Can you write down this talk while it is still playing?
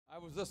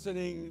was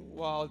listening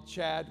while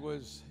Chad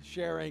was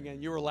sharing,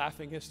 and you were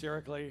laughing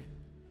hysterically.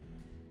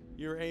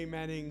 You're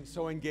amening,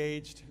 so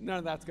engaged. None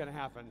of that's going to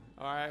happen.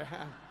 All right.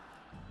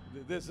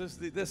 This is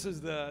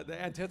the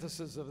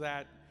antithesis of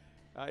that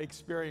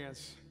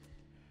experience.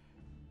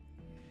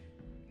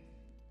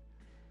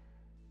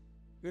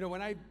 You know,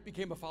 when I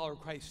became a follower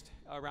of Christ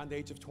around the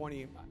age of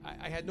 20,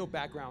 I had no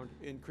background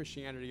in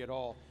Christianity at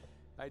all.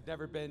 I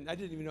didn't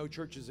even know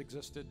churches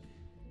existed.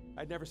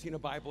 I'd never seen a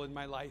Bible in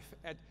my life.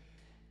 And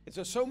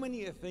so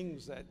many of the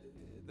things that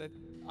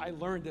I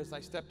learned as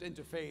I stepped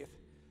into faith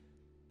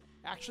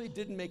actually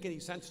didn't make any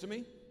sense to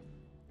me,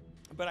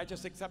 but I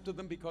just accepted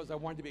them because I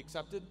wanted to be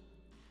accepted.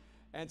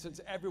 And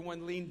since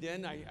everyone leaned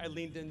in, I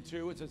leaned in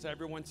too. And since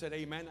everyone said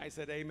amen, I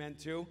said amen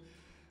too.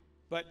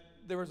 But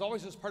there was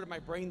always this part of my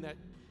brain that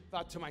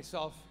thought to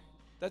myself,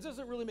 that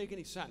doesn't really make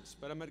any sense,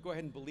 but I'm going to go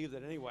ahead and believe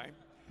that anyway.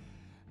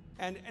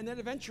 And then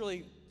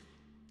eventually,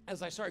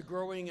 as I started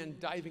growing and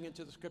diving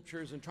into the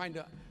scriptures and trying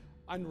to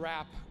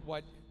unwrap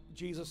what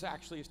Jesus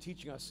actually is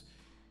teaching us,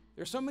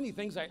 there's so many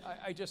things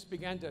I just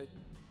began to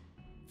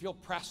feel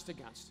pressed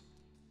against.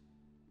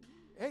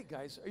 Hey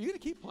guys, are you going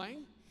to keep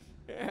playing?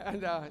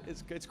 And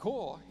it's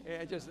cool.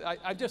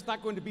 I'm just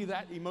not going to be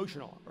that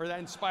emotional or that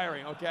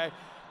inspiring, okay?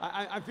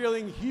 I'm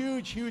feeling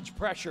huge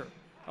pressure,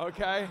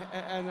 okay?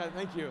 And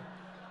thank you.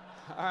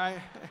 All right.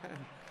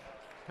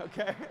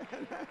 Okay.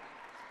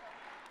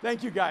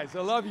 Thank you guys.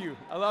 I love you.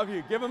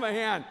 Give them a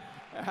hand.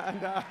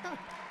 And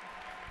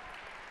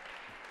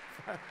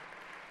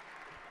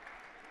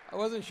I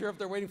wasn't sure if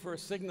they're waiting for a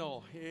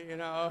signal, you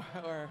know,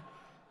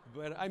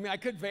 but I mean, I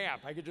could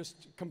vamp. I could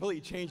just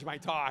completely change my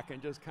talk and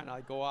just kind of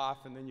like go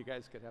off, and then you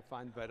guys could have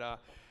fun. But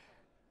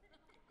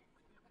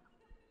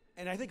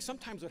and I think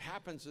sometimes what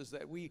happens is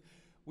that we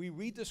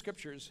read the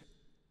scriptures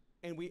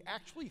and we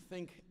actually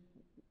think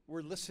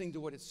we're listening to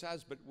what it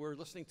says, but we're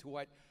listening to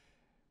what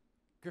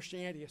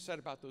Christianity has said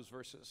about those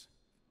verses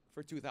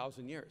for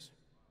 2,000 years.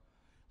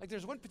 Like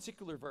there's one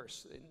particular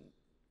verse in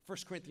 1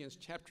 Corinthians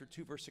chapter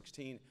 2, verse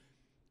 16,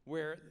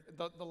 where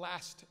the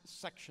last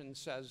section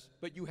says,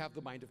 but you have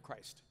the mind of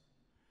Christ.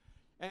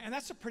 And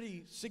that's a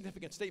pretty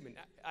significant statement.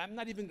 I'm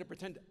not even going to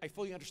pretend I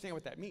fully understand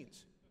what that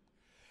means.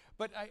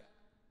 But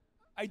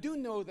I do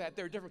know that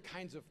there are different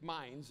kinds of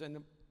minds,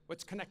 and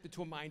what's connected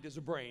to a mind is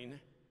a brain.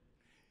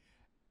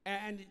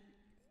 And,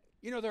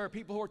 you know, there are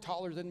people who are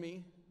taller than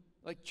me,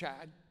 like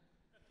Chad,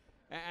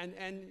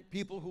 and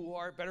people who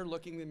are better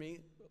looking than me,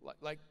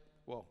 like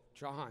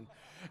John.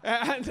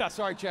 And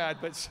sorry, Chad,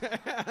 but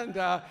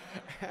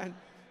and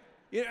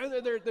you know,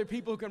 there are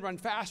people who can run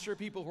faster,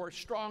 people who are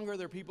stronger,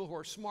 there are people who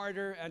are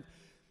smarter, and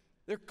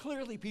there are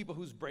clearly people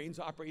whose brains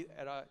operate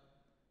at a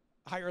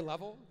higher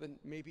level than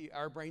maybe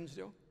our brains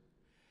do.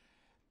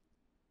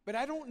 But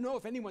I don't know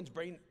if anyone's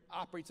brain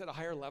operates at a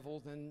higher level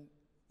than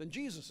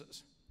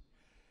Jesus's.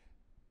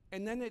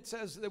 And then it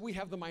says that we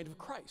have the mind of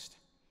Christ.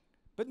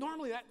 But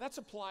normally that's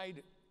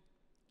applied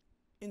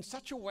in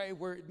such a way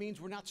where it means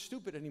we're not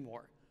stupid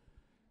anymore.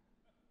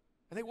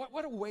 I think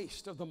what a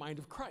waste of the mind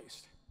of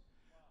Christ.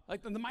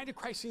 Like the mind of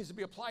Christ seems to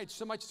be applied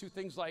so much to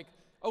things like,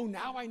 oh,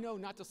 now I know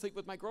not to sleep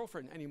with my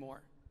girlfriend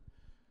anymore.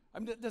 I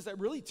mean, does that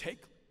really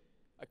take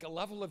like a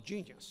level of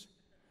genius,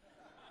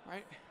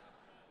 right?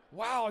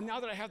 Wow, now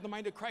that I have the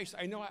mind of Christ,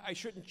 I know I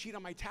shouldn't cheat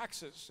on my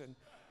taxes.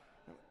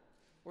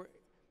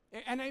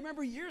 And I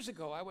remember years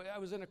ago, I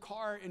was in a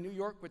car in New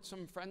York with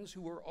some friends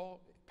who were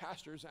all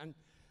pastors,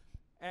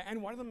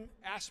 and one of them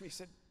asked me,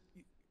 said,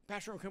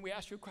 Pastor Erwin, can we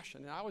ask you a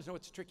question? And I always know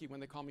it's tricky when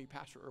they call me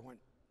Pastor Erwin.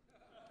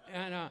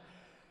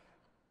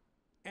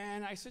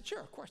 And I said,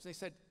 sure, of course. And they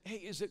said, hey,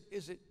 is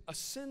it a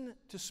sin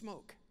to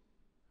smoke?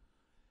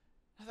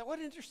 I thought, what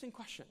an interesting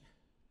question.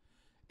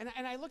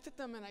 And I looked at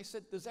them and I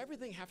said, does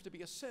everything have to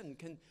be a sin?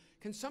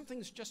 Can some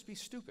things just be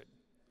stupid?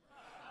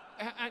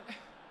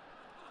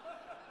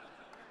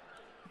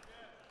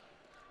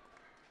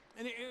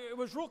 And it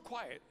was real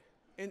quiet.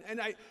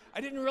 And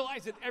I didn't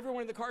realize that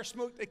everyone in the car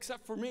smoked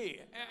except for me.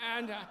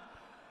 And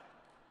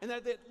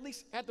that they at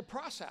least had to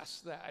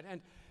process that.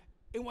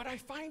 And what I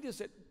find is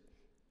that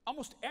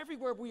almost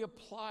everywhere we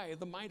apply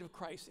the mind of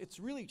Christ, it's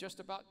really just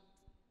about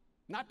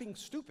not being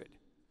stupid.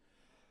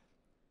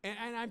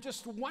 And I'm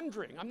just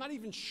wondering, I'm not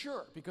even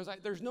sure, because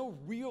there's no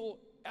real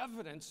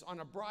evidence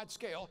on a broad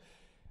scale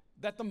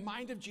that the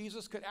mind of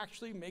Jesus could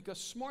actually make us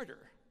smarter.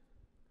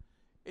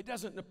 It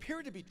doesn't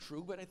appear to be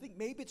true, but I think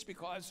maybe it's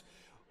because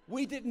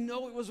we didn't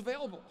know it was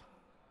available.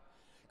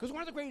 Because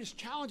one of the greatest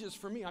challenges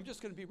for me, I'm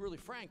just going to be really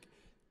frank,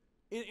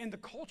 in the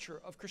culture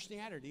of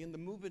Christianity, in the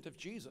movement of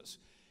Jesus,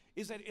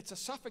 is that it's a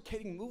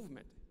suffocating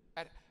movement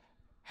at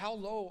how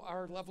low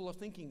our level of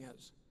thinking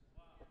is.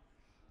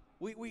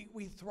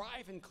 We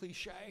thrive in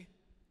cliche.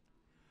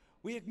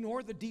 We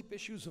ignore the deep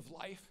issues of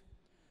life.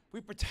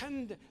 We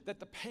pretend that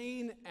the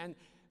pain and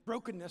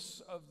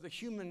brokenness of the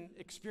human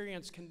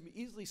experience can be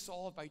easily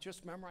solved by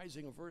just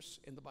memorizing a verse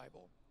in the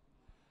Bible.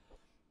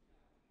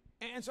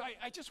 And so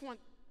I just want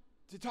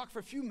to talk for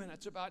a few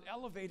minutes about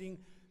elevating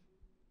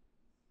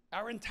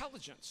our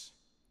intelligence.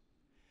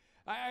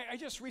 I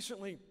just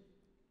recently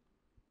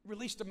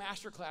released a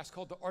master class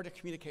called The Art of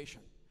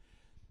Communication.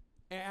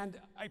 And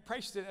I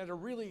priced it at a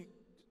really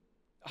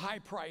high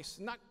price,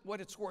 not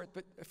what it's worth,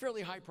 but a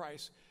fairly high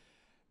price,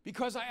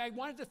 because I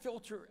wanted to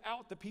filter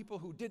out the people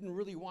who didn't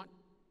really want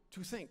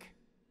to think.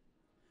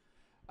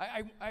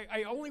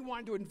 I only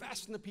wanted to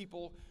invest in the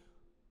people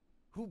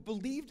who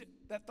believed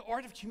that the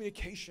art of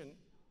communication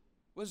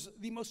was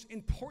the most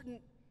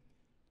important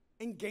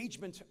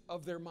engagement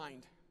of their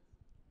mind.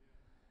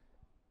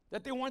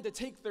 That they wanted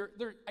to take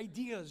their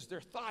ideas,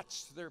 their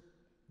thoughts, their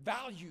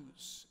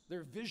values,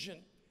 their vision,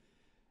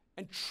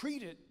 and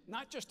treat it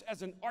not just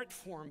as an art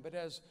form, but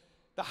as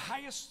the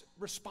highest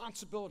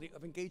responsibility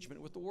of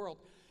engagement with the world.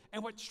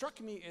 And what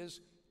struck me is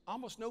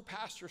almost no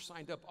pastor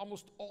signed up,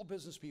 almost all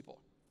business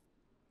people.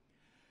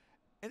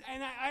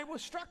 And I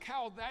was struck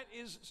how that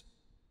is,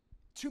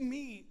 to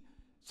me,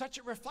 such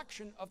a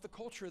reflection of the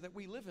culture that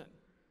we live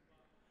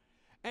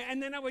in.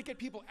 And then I would get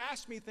people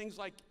ask me things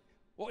like,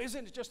 well,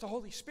 isn't it just the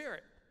Holy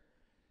Spirit?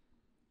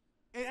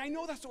 And I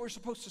know that's what we're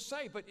supposed to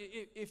say, but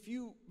if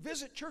you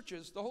visit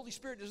churches, the Holy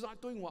Spirit is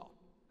not doing well.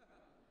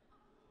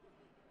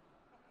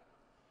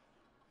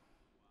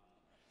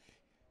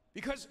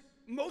 Because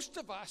most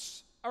of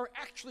us are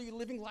actually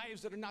living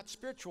lives that are not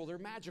spiritual, they're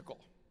magical.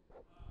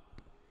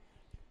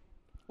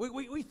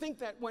 We think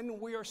that when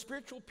we are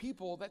spiritual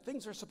people, that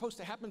things are supposed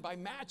to happen by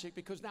magic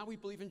because now we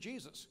believe in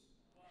Jesus.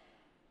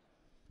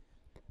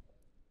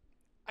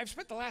 I've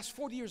spent the last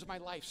 40 years of my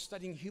life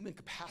studying human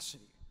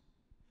capacity.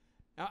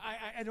 Now,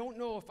 I don't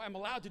know if I'm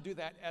allowed to do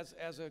that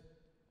as a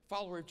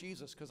follower of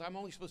Jesus, because I'm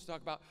only supposed to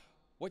talk about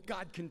what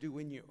God can do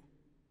in you.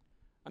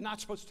 I'm not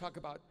supposed to talk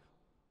about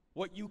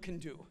what you can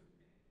do,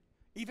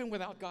 even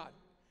without God.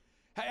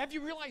 Have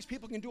you realized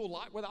people can do a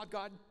lot without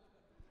God?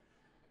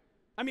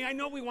 I mean, I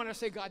know we want to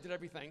say God did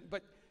everything,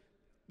 but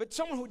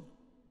someone who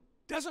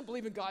doesn't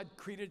believe in God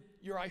created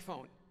your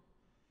iPhone.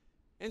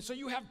 And so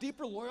you have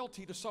deeper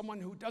loyalty to someone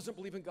who doesn't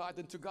believe in God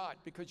than to God,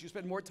 because you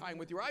spend more time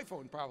with your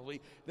iPhone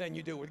probably than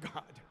you do with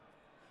God.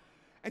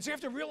 And so you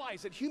have to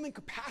realize that human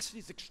capacity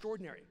is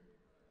extraordinary.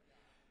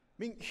 I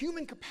mean,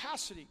 human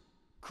capacity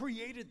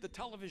created the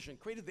television,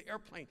 created the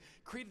airplane,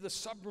 created the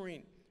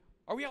submarine.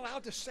 Are we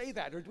allowed to say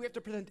that, or do we have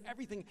to pretend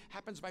everything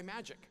happens by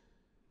magic?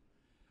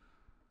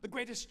 The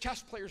greatest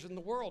chess players in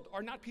the world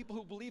are not people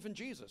who believe in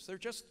Jesus. They're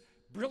just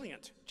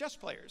brilliant chess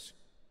players.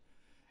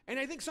 And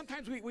I think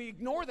sometimes we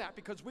ignore that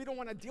because we don't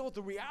want to deal with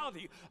the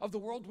reality of the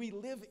world we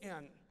live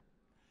in.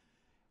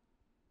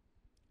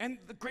 And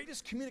the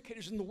greatest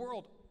communicators in the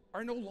world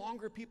are no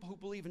longer people who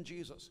believe in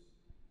Jesus.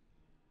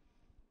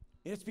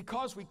 And it's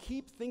because we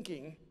keep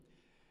thinking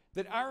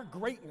that our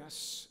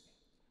greatness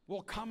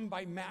will come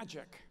by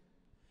magic.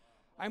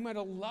 I'm going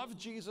to love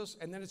Jesus,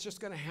 and then it's just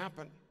going to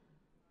happen.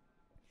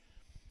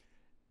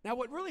 Now,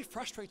 what really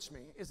frustrates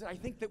me is that I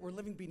think that we're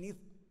living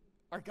beneath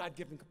our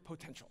God-given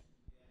potential,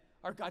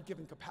 our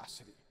God-given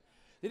capacity.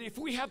 That if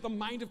we have the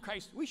mind of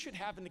Christ, we should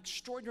have an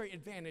extraordinary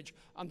advantage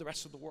on the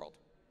rest of the world.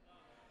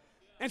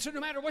 And so no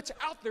matter what's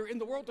out there in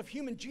the world of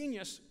human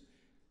genius,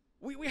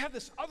 we have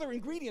this other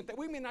ingredient that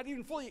we may not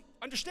even fully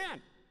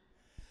understand.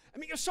 I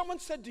mean, if someone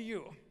said to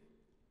you,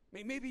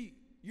 maybe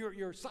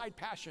your side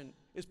passion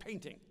is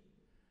painting.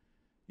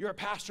 You're a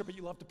pastor, but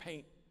you love to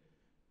paint.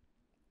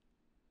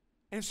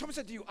 And if someone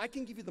said to you, I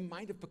can give you the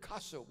mind of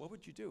Picasso, what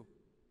would you do?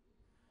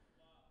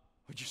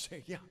 Would you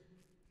say, yeah,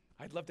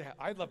 I'd love to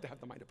have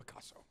the mind of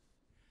Picasso?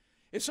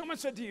 If someone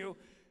said to you,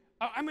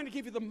 I'm going to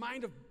give you the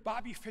mind of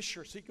Bobby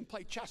Fischer so you can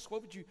play chess,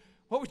 what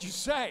would you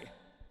say?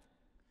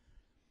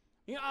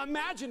 You know,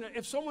 imagine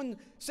if someone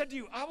said to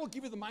you, I will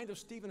give you the mind of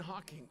Stephen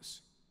Hawking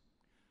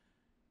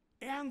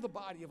and the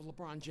body of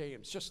LeBron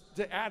James, just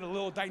to add a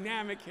little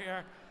dynamic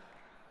here.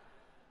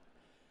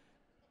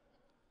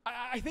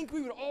 I think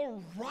we would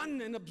all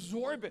run and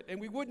absorb it, and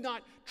we would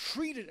not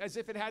treat it as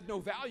if it had no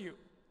value.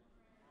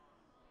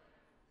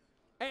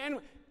 And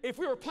if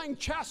we were playing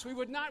chess, we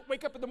would not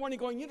wake up in the morning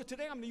going,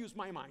 today I'm going to use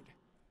my mind.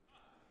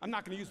 I'm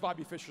not going to use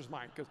Bobby Fischer's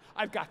mind because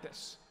I've got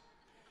this.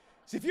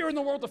 See, if you're in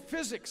the world of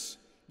physics,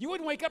 you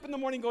wouldn't wake up in the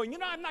morning going,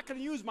 I'm not going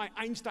to use my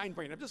Einstein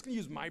brain. I'm just going to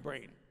use my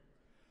brain.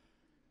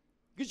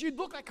 Because you'd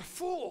look like a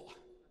fool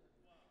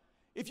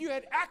if you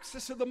had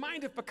access to the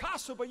mind of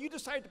Picasso, but you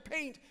decided to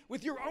paint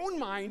with your own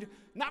mind,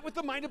 not with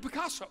the mind of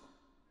Picasso.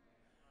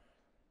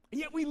 And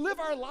yet we live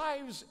our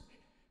lives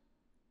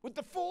with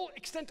the full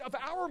extent of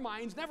our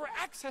minds, never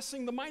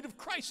accessing the mind of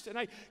Christ. And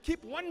I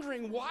keep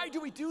wondering, why do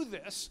we do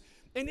this?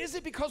 And is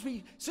it because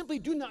we simply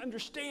do not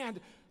understand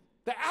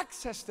the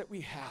access that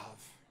we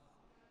have?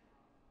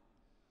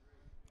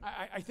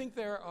 I think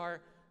there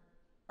are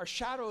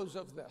shadows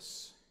of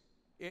this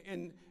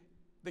in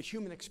the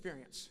human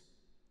experience.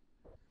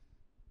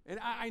 And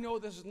I know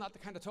this is not the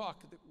kind of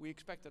talk that we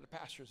expect at a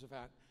pastor's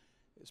event,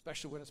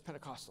 especially when it's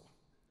Pentecostal.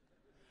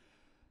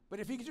 But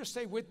if you could just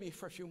stay with me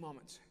for a few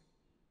moments.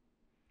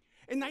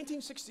 In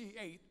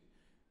 1968,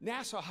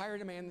 NASA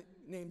hired a man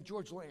named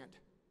George Land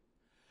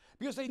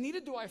because they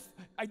needed to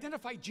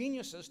identify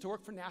geniuses to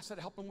work for NASA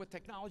to help them with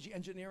technology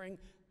engineering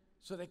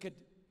so they could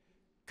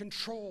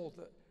control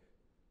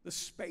the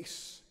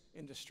space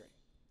industry.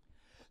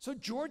 So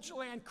George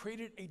Land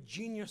created a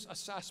genius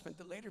assessment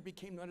that later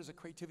became known as a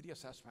creativity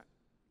assessment.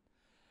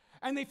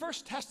 And they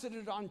first tested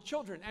it on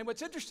children. And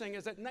what's interesting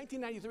is that in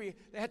 1993,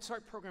 the Head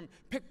Start program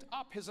picked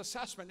up his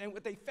assessment. And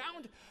what they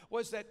found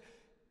was that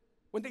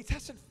when they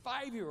tested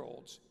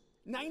 5-year-olds,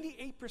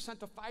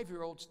 98% of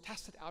 5-year-olds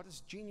tested out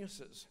as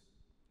geniuses.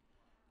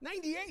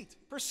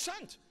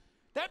 98%.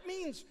 That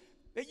means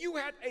that you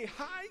had a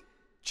high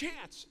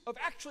chance of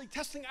actually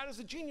testing out as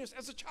a genius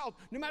as a child,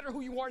 no matter who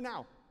you are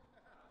now.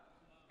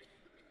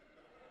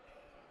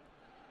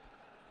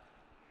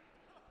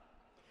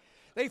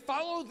 They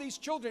followed these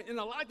children in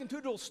a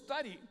longitudinal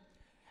study,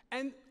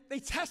 and they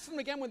tested them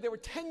again when they were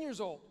 10 years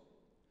old.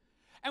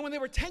 And when they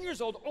were 10 years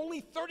old,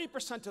 only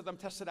 30% of them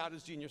tested out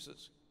as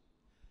geniuses.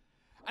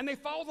 And they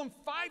followed them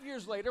 5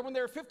 years later when they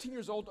were 15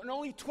 years old, and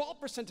only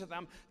 12% of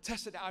them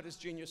tested out as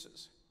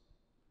geniuses.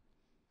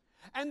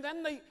 And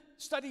then they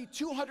studied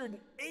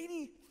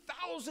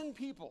 280,000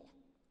 people,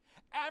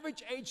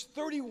 average age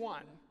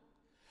 31,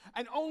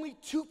 and only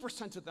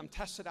 2% of them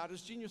tested out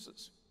as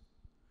geniuses.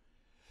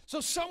 So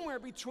somewhere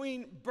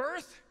between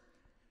birth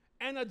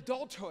and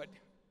adulthood,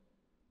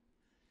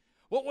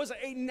 what was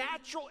a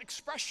natural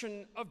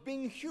expression of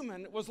being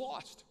human was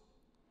lost.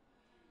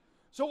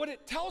 So what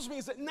it tells me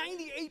is that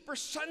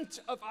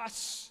 98% of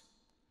us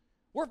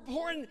were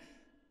born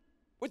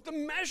with the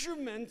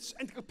measurements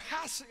and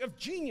capacity of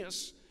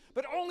genius,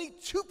 but only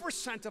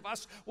 2% of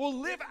us will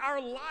live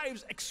our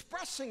lives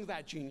expressing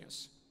that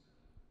genius.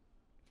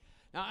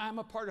 Now, I'm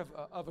a part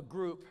of a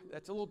group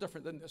that's a little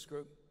different than this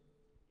group.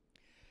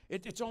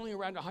 It's only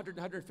around 100,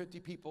 150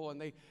 people, and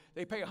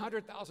they pay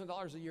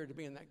 $100,000 a year to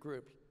be in that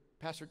group.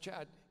 Pastor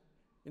Chad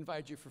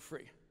invited you for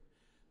free.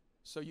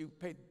 So you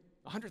paid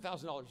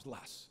 $100,000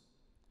 less.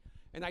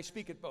 And I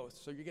speak at both,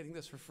 so you're getting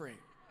this for free.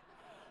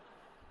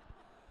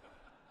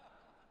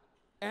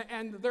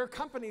 And their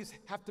companies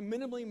have to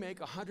minimally make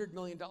 $100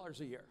 million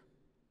a year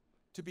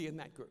to be in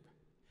that group.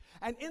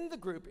 And in the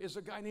group is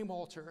a guy named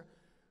Walter,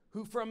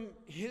 who from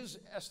his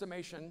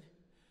estimation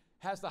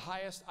has the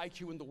highest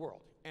IQ in the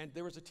world. And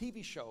there was a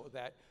TV show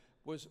that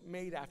was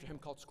made after him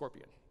called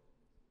Scorpion.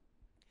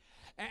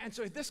 And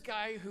so this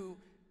guy, who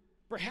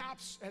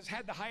perhaps has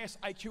had the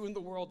highest IQ in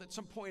the world at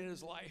some point in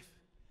his life,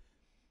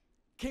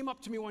 came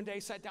up to me one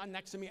day, sat down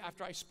next to me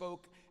after I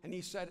spoke, and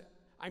he said,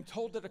 "I'm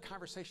told that a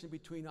conversation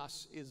between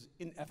us is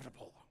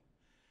inevitable."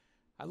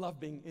 I love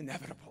being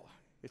inevitable.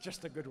 It's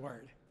just a good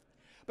word.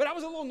 But I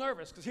was a little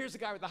nervous, because here's the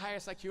guy with the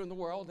highest IQ in the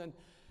world, and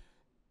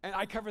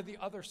I covered the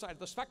other side of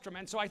the spectrum.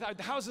 And so I thought,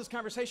 how's this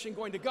conversation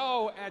going to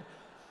go?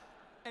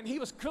 And he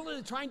was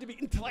clearly trying to be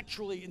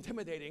intellectually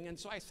intimidating. And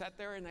so I sat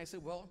there and I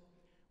said, "Well,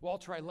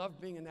 Walter, I love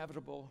being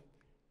inevitable.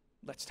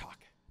 Let's talk."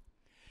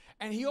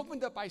 And he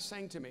opened up by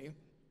saying to me,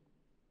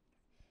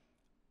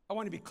 "I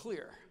want to be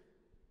clear.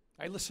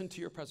 I listened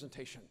to your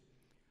presentation.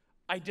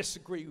 I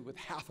disagree with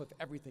half of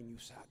everything you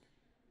said."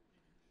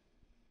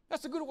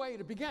 That's a good way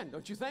to begin,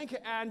 don't you think?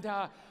 And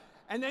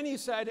then he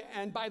said,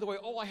 "And by the way,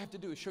 all I have to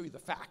do is show you the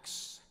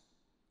facts.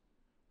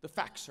 The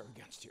facts are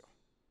against you."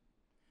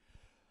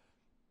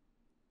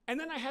 And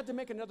then I had to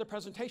make another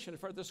presentation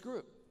for this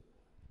group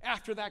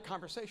after that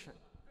conversation.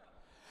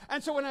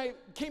 And so when I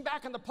came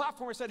back on the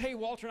platform, I said, "Hey,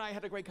 Walter and I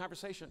had a great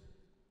conversation.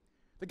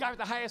 The guy with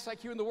the highest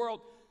IQ in the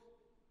world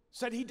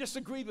said he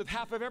disagreed with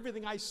half of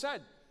everything I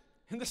said.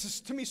 And this is,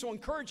 to me, so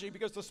encouraging,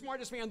 because the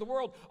smartest man in the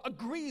world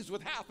agrees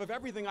with half of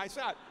everything I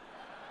said."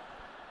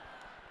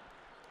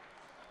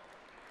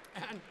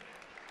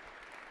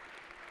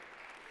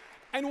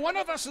 And one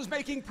of us is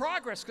making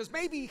progress, because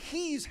maybe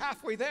he's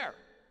halfway there.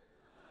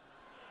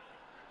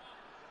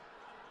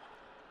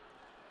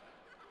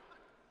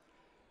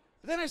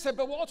 Then I said,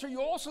 "But Walter, you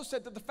also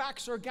said that the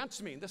facts are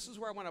against me." And this is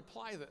where I want to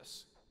apply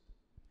this.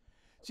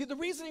 See, the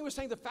reason he was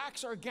saying the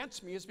facts are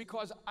against me is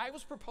because I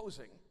was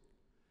proposing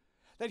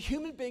that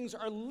human beings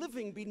are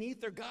living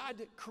beneath their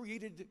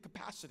God-created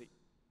capacity.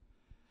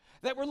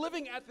 That we're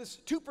living at this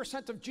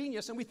 2% of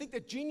genius, and we think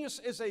that genius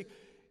is a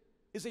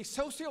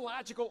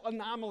sociological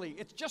anomaly.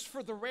 It's just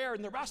for the rare,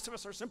 and the rest of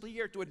us are simply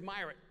here to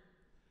admire it.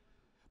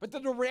 But the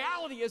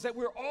reality is that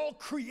we're all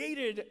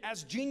created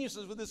as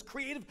geniuses with this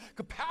creative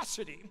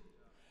capacity.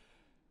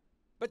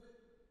 But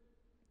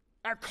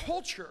our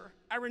culture,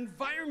 our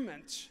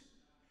environment,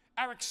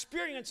 our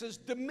experiences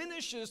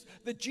diminishes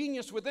the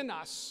genius within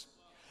us,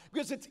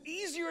 because it's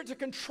easier to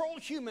control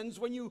humans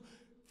when you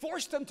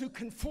force them to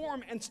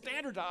conform and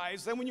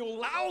standardize than when you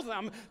allow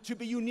them to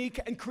be unique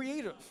and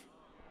creative.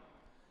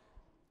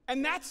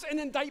 And that's an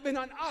indictment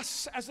on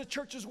us as a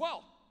church as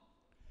well,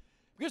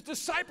 because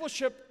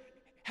discipleship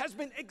has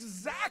been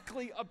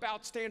exactly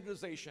about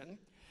standardization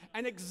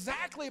and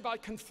exactly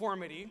about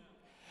conformity,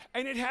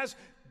 and it has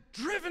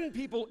driven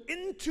people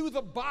into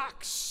the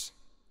box.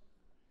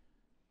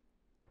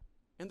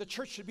 And the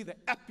church should be the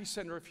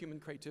epicenter of human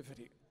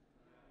creativity.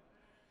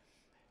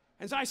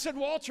 And so I said,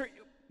 "Walter,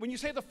 when you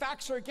say the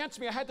facts are against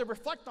me," I had to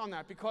reflect on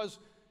that, because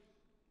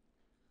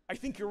I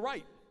think you're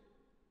right.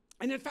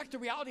 And in fact, the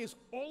reality is,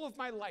 all of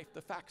my life,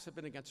 the facts have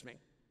been against me.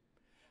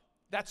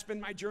 That's been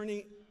my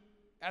journey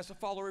as a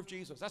follower of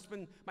Jesus. That's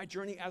been my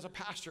journey as a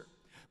pastor.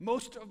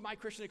 Most of my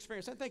Christian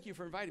experience, and thank you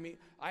for inviting me,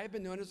 I have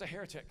been known as a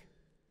heretic.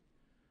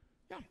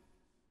 Yeah.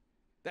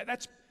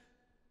 That's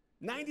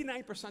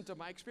 99% of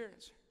my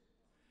experience.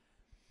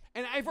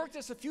 And I've worked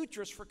as a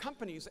futurist for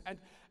companies, and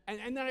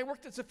then I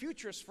worked as a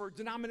futurist for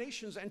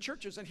denominations and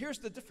churches, and here's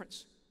the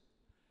difference.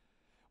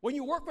 When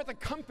you work with a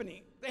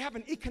company, they have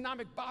an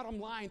economic bottom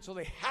line, so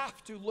they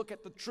have to look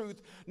at the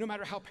truth no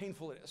matter how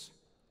painful it is.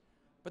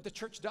 But the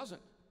church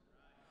doesn't.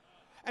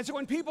 And so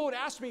when people would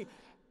ask me,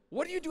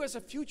 what do you do as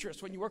a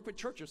futurist when you work with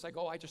churches? I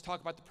go, I just talk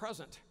about the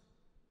present.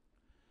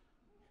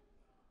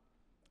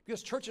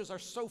 Because churches are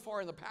so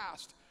far in the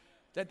past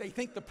that they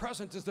think the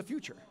present is the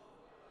future.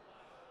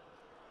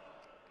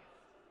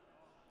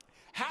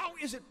 How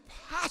is it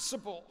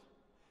possible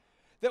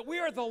that we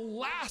are the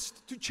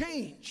last to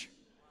change,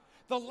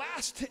 the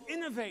last to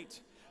innovate,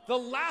 the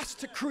last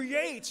to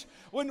create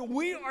when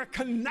we are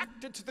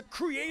connected to the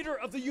creator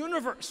of the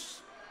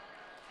universe?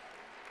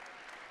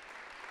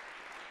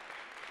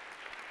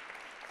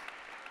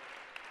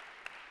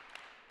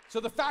 So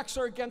the facts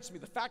are against me.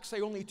 The facts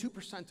say only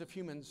 2% of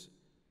humans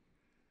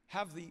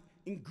have the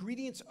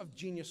ingredients of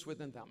genius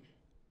within them.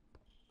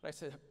 But I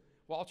said,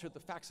 Walter, the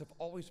facts have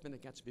always been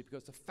against me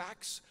because the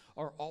facts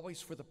are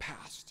always for the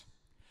past.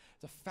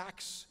 The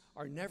facts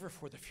are never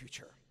for the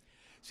future.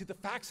 See, the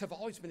facts have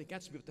always been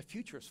against me, but the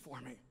future is for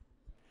me.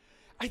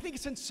 I think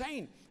it's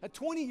insane that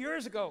 20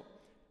 years ago,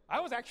 I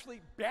was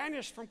actually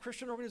banished from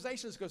Christian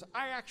organizations because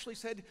I actually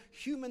said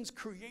humans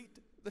create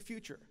the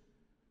future.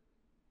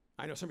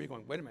 I know some of you are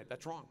going, wait a minute,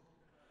 that's wrong.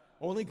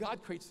 Only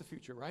God creates the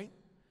future, right?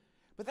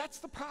 But that's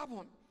the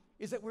problem,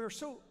 is that we're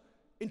so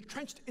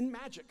entrenched in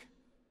magic.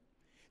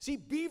 See,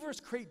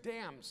 beavers create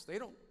dams. They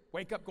don't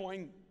wake up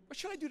going, what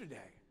should I do today?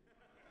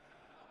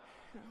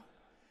 You know,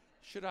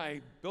 should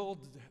I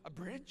build a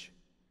bridge?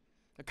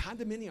 A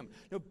condominium?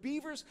 No,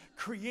 beavers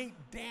create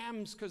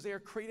dams because they are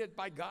created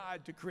by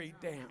God to create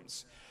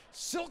dams.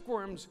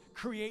 Silkworms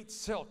create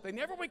silk. They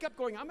never wake up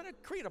going, I'm going to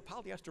create a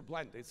polyester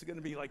blend. It's going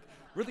to be like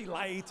really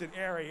light and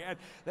airy. And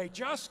they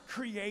just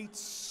create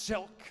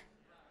silk.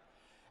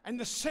 And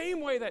the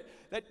same way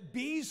that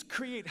bees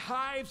create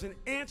hives and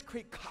ants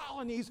create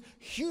colonies,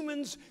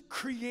 humans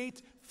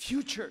create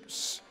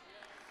futures.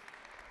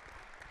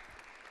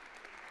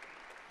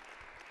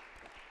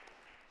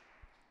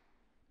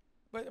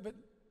 But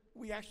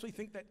we actually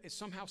think that it's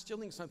somehow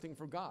stealing something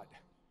from God.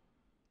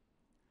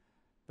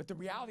 But the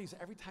reality is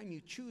every time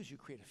you choose, you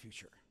create a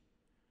future.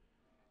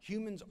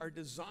 Humans are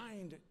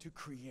designed to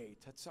create.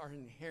 That's our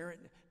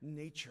inherent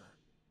nature.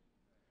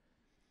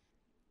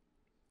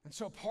 And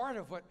so part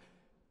of what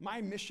my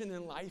mission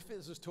in life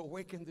is to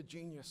awaken the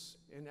genius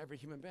in every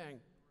human being.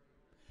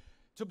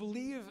 To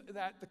believe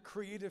that the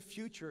creative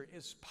future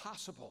is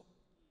possible.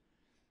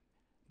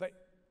 But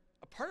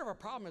a part of our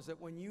problem is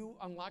that when you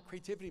unlock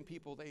creativity in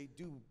people, they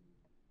do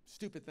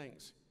stupid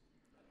things.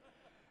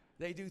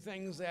 They do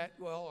things that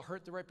will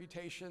hurt the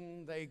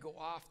reputation. They go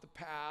off the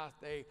path.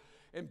 They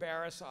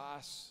embarrass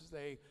us.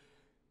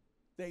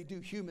 They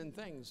do human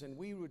things. And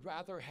we would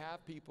rather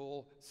have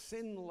people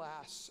sin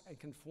less and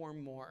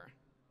conform more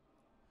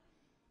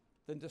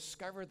than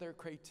discover their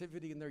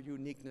creativity and their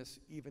uniqueness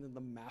even in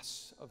the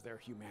mess of their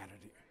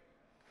humanity.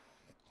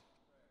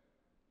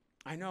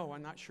 I know,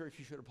 I'm not sure if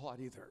you should applaud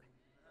either.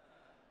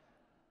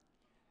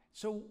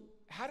 So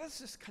how does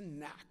this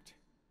connect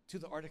to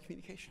the art of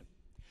communication?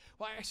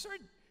 Well, I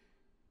started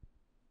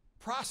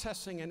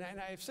processing, and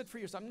I've said for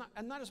years, I'm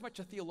not as much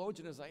a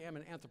theologian as I am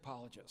an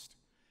anthropologist.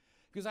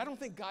 Because I don't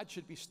think God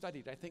should be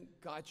studied. I think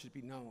God should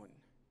be known.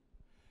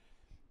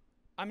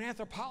 I'm an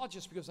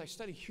anthropologist because I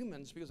study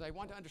humans, because I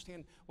want to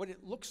understand what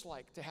it looks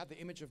like to have the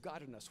image of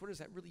God in us. What does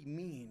that really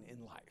mean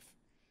in life?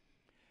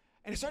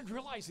 And I started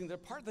realizing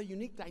that part of the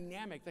unique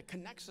dynamic that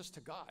connects us to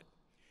God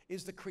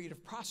is the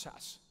creative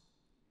process.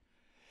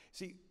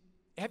 See,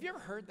 have you ever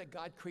heard that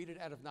God created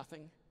out of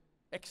nothing?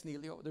 Ex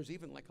nihilo. There's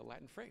even like a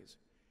Latin phrase.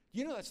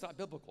 You know that's not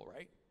biblical,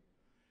 right?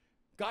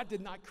 God did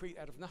not create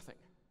out of nothing.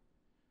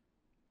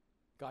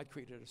 God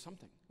created out of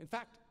something. In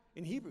fact,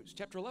 in Hebrews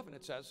chapter 11,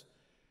 it says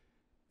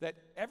that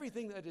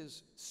everything that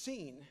is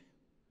seen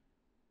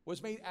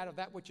was made out of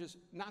that which is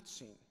not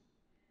seen.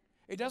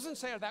 It doesn't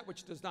say out of that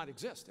which does not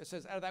exist. It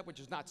says out of that which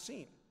is not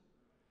seen.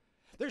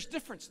 There's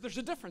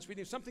a difference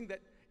between something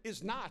that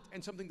is not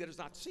and something that is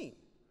not seen.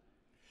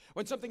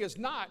 When something is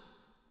not,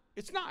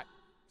 it's not.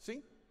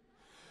 See?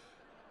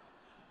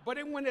 But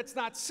when it's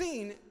not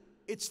seen,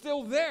 it's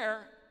still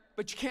there,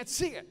 but you can't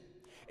see it.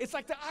 It's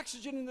like the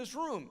oxygen in this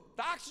room.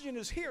 The oxygen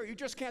is here, you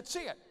just can't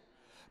see it.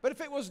 But if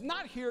it was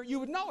not here, you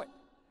would know it.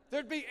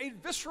 There'd be a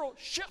visceral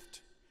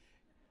shift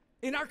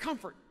in our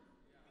comfort.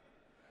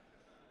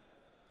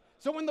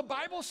 So when the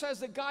Bible says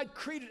that God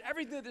created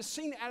everything that is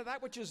seen out of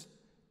that which is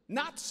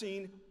not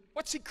seen,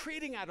 what's he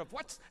creating out of?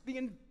 What's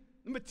the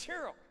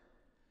material?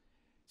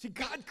 See,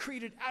 God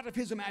created out of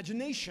his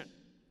imagination.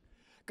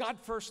 God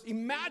first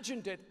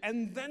imagined it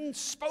and then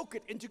spoke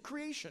it into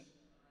creation.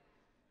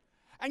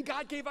 And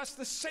God gave us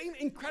the same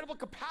incredible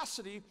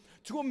capacity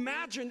to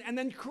imagine and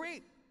then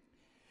create.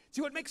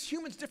 See, what makes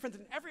humans different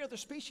than every other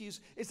species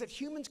is that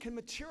humans can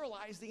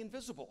materialize the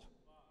invisible.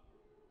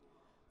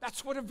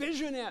 That's what a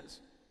vision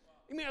is.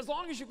 I mean, as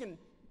long as you can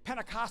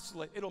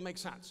Pentecostal it, it'll make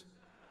sense.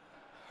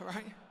 All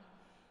right?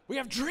 We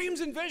have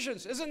dreams and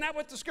visions. Isn't that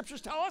what the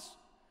scriptures tell us?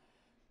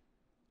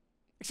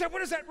 Except what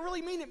does that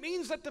really mean? It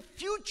means that the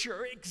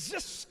future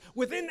exists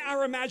within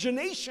our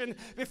imagination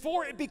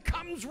before it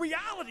becomes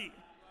reality.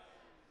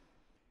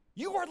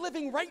 You are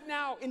living right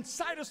now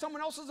inside of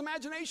someone else's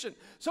imagination.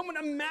 Someone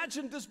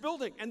imagined this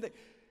building, and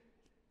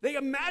they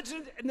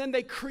imagined it, and then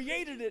they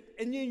created it,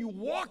 and then you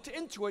walked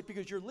into it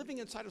because you're living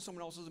inside of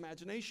someone else's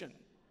imagination.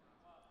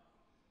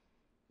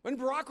 When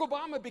Barack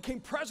Obama became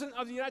president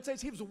of the United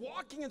States, he was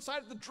walking inside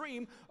of the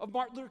dream of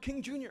Martin Luther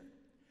King Jr.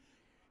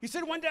 He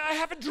said, one day I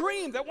have a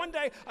dream that one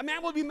day a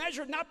man will be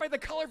measured not by the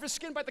color of his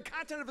skin, but the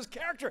content of his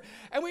character.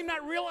 And we've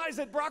not realized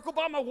that Barack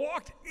Obama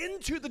walked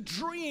into the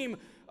dream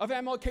of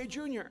MLK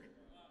Jr.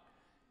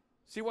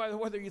 See,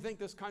 whether you think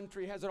this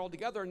country has it all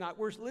together or not,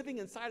 we're living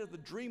inside of the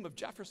dream of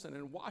Jefferson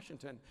and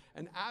Washington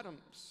and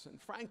Adams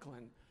and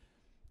Franklin.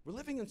 We're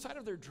living inside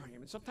of their dream,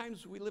 and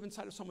sometimes we live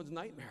inside of someone's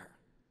nightmare.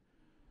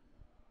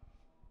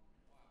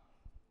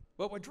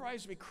 But what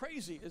drives me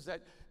crazy is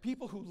that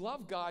people who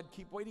love God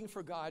keep waiting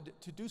for God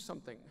to do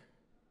something.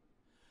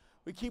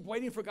 We keep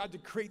waiting for God to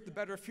create the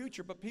better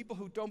future, but people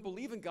who don't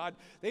believe in God,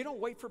 they don't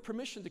wait for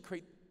permission to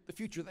create the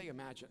future they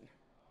imagine.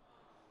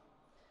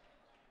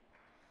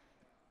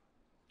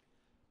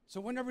 So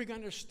when are we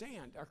going to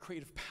understand our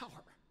creative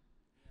power?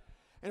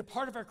 And a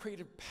part of our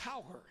creative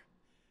power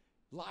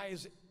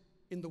lies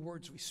in the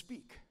words we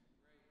speak.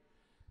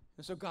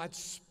 And so God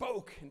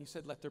spoke, and he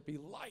said, let there be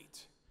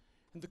light.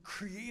 And the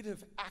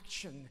creative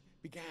action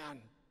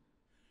began.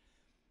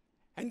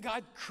 And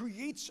God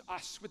creates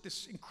us with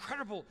this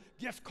incredible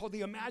gift called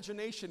the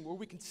imagination, where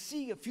we can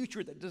see a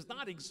future that does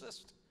not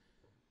exist.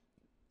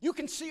 You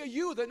can see a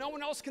you that no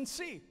one else can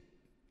see.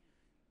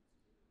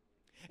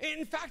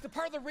 In fact, a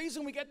part of the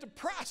reason we get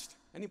depressed,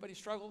 anybody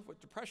struggle with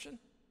depression?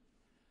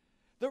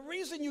 The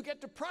reason you get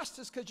depressed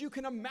is because you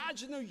can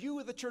imagine a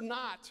you that you're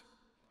not.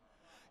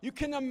 You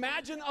can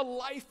imagine a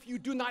life you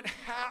do not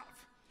have.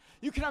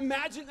 You can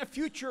imagine a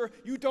future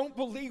you don't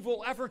believe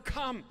will ever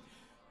come.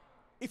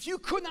 If you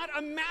could not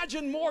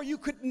imagine more, you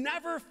could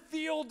never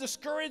feel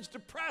discouraged,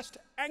 depressed,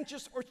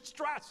 anxious, or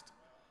stressed,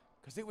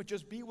 because it would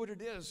just be what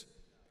it is.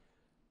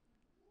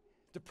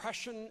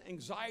 Depression,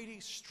 anxiety,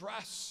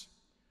 stress,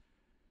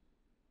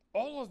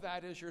 all of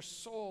that is your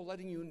soul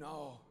letting you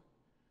know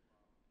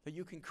that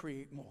you can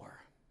create more,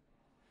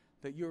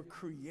 that you're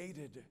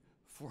created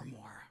for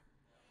more.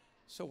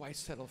 So why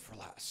settle for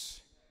less?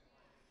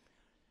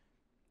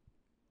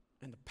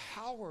 And the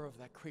power of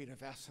that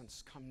creative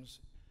essence comes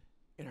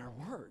in our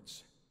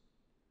words.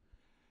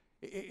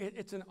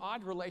 It's an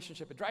odd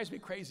relationship. It drives me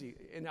crazy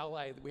in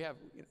LA.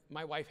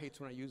 My wife hates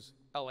when I use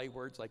LA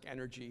words like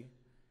energy,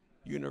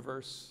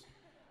 universe,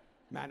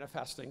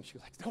 manifesting.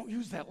 She's like, don't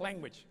use that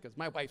language, because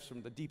my wife's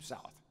from the deep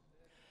south.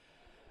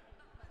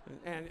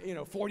 And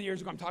 40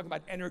 years ago, I'm talking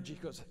about energy.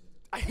 She goes,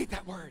 I hate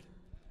that word.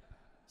 I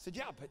said,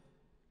 yeah, but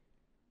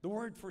the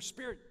word for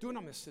spirit,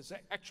 dunamis, is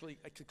actually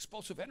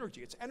explosive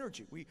energy. It's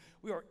energy.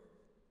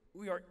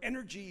 We are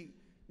energy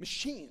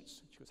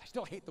machines. She goes, I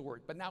still hate the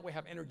word, but now we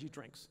have energy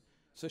drinks.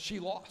 So she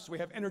lost. We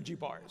have energy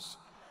bars.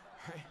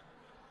 Right?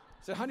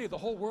 I said, honey, the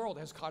whole world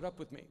has caught up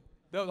with me.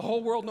 The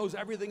whole world knows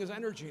everything is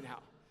energy now.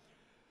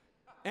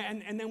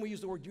 And then we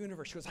use the word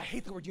universe. She goes, I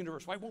hate the word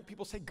universe. Why won't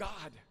people say God?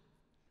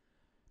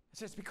 I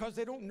said, it's because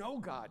they don't know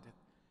God.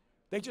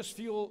 They just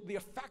feel the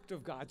effect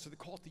of God, so they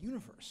call it the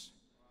universe.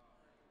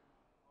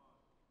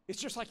 It's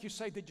just like you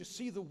say, did you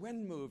see the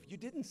wind move? You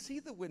didn't see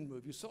the wind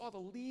move. You saw the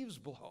leaves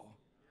blow.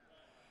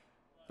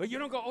 But you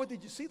don't go, oh,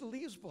 did you see the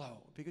leaves blow?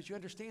 Because you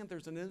understand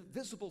there's an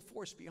invisible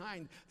force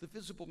behind the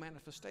visible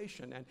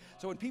manifestation. And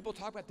so when people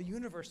talk about the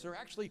universe, they're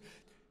actually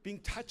being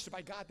touched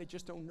by God. They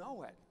just don't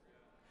know it.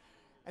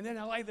 And then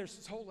in LA, there's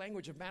this whole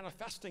language of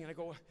manifesting. And I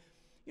go,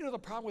 the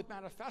problem with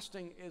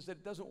manifesting is that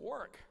it doesn't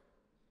work.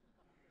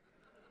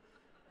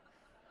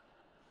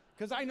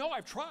 Because I know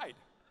I've tried.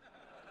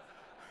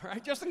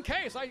 Right? Just in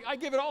case. I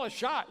give it all a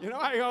shot.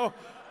 I go,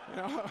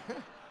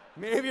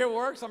 maybe it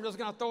works. I'm just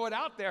going to throw it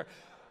out there.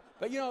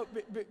 But,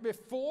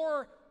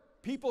 before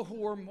people who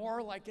were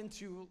more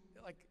into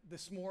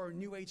this more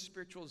New Age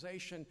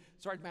spiritualization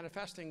started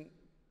manifesting,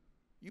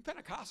 you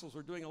Pentecostals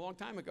were doing a long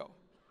time ago.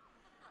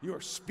 You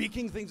are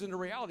speaking things into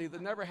reality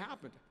that never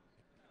happened.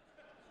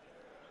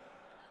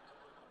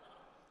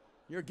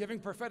 You're giving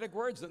prophetic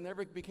words that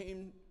never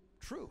became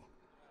true.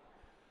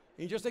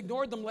 And you just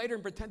ignored them later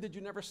and pretended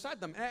you never said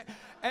them.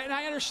 And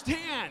I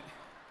understand.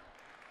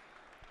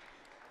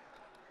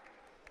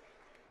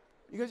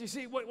 Because you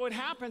see, what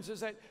happens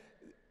is that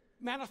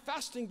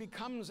manifesting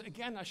becomes,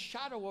 again, a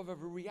shadow of a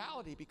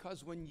reality,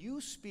 because when you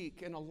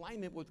speak in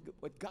alignment with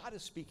what God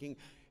is speaking,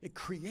 it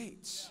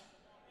creates.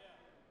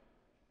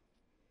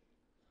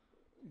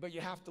 But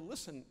you have to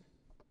listen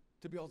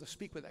to be able to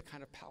speak with that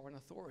kind of power and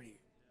authority.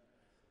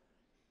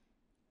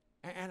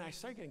 And I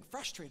started getting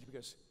frustrated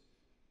because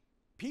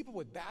people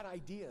with bad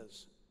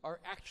ideas are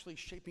actually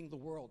shaping the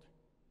world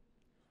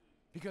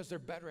because they're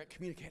better at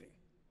communicating.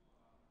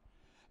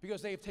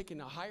 Because they have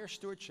taken a higher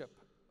stewardship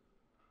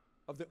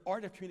of the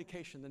art of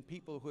communication than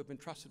people who have been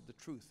trusted with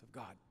the truth of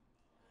God.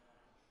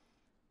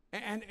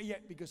 And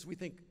yet, because we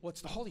think, well,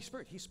 it's the Holy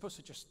Spirit. He's supposed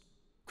to just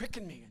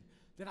quicken me, and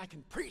then I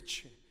can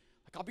preach.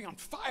 Like, I'll be on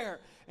fire.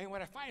 And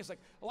what I find is, like,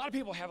 a lot of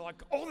people have,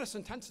 like, all this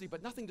intensity,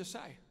 but nothing to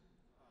say.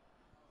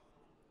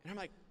 And I'm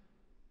like,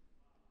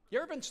 you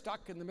ever been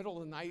stuck in the middle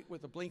of the night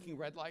with a blinking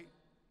red light,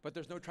 but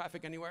there's no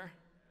traffic anywhere?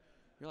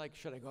 You're like,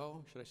 should I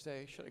go? Should I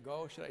stay? Should I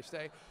go? Should I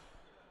stay?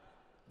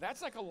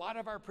 That's like a lot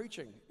of our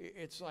preaching.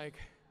 It's like,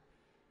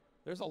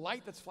 there's a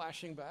light that's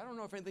flashing, but I don't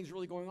know if anything's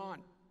really going on.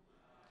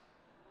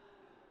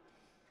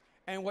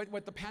 And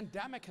what the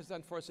pandemic has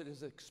done for us, it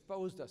has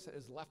exposed us, it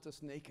has left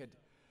us naked.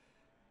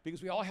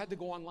 Because we all had to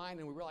go online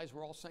and we realized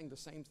we're all saying the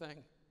same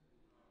thing.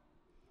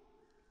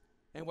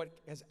 And what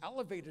has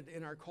elevated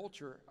in our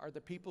culture are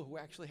the people who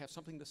actually have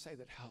something to say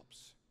that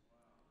helps.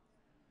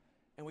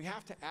 And we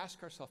have to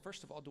ask ourselves,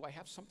 first of all, do I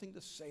have something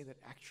to say that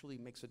actually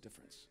makes a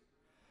difference?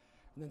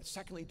 And then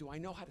secondly, do I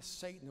know how to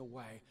say it in a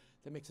way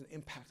that makes an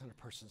impact on a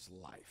person's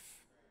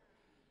life?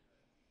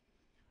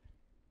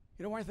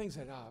 You know, one of the things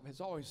that has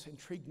always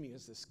intrigued me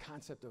is this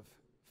concept of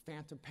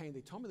phantom pain.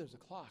 They told me there's a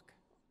clock.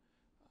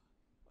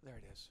 There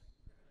it is.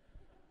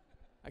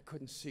 I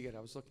couldn't see it. I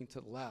was looking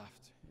to the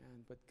left,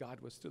 but God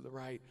was to the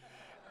right.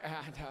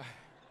 And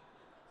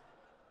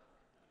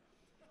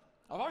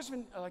I've always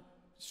been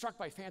struck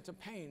by phantom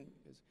pain.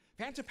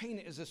 Phantom pain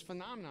is this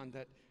phenomenon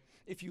that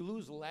if you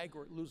lose a leg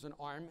or lose an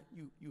arm,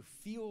 you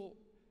feel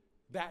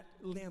that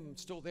limb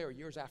still there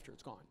years after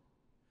it's gone.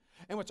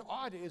 And what's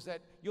odd is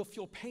that you'll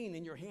feel pain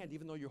in your hand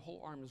even though your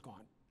whole arm is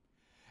gone.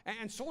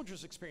 And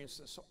soldiers experience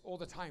this all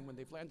the time when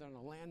they've landed on a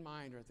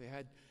landmine or they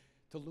had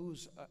to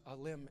lose a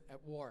limb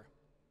at war.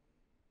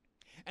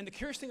 And the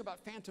curious thing about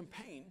phantom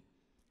pain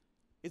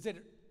is that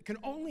it can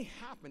only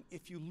happen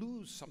if you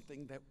lose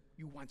something that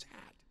you once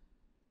had.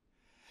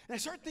 And I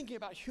started thinking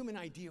about human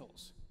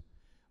ideals.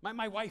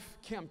 My wife,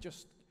 Kim,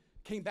 just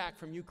came back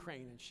from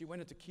Ukraine, and she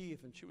went into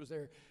Kyiv, and she was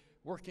there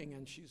working,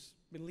 and she's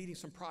been leading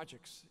some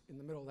projects in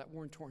the middle of that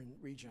war-torn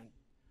region.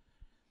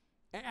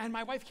 And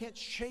my wife can't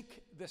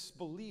shake this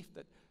belief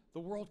that the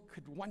world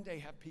could one day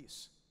have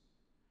peace.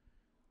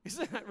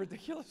 Isn't that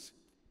ridiculous?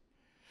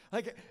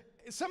 Like,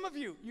 some of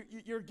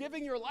you're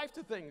giving your life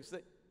to things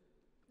that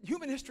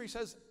human history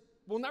says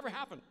will never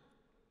happen.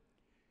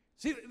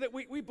 See, that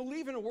we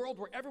believe in a world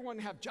where everyone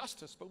has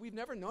justice, but we've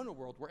never known a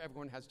world where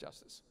everyone has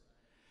justice.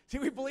 See,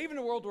 we believe in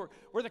a world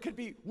where there could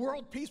be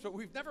world peace, but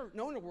we've never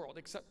known a world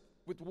except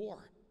with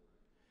war.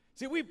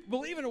 See, we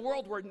believe in a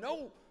world where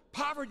no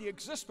poverty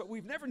exists, but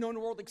we've never known a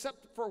world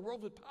except for a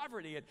world with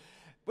poverty.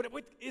 But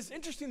what is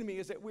interesting to me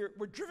is that we're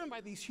driven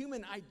by these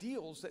human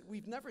ideals that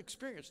we've never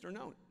experienced or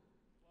known.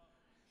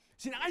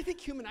 See, now I think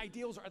human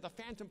ideals are the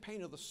phantom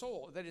pain of the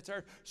soul, that it's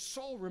our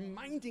soul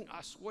reminding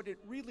us what it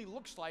really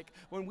looks like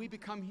when we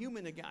become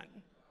human again.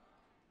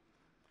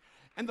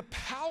 And the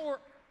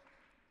power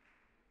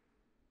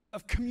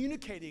of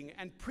communicating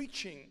and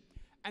preaching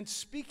and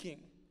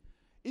speaking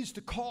is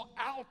to call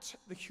out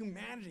the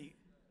humanity.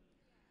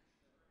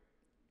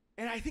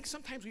 And I think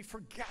sometimes we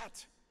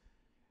forget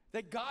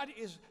that God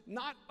is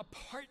not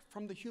apart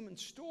from the human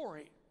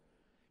story.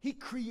 He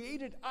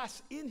created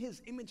us in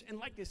his image and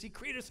likeness. He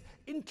created us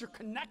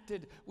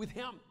interconnected with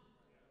him.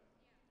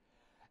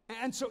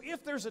 And so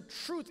if there's a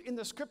truth in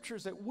the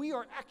scriptures that we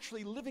are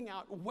actually living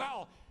out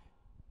well,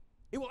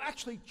 it will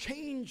actually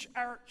change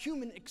our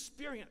human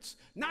experience,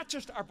 not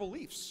just our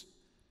beliefs.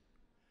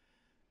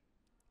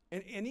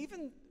 And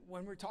even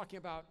when we're talking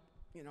about,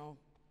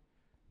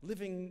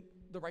 living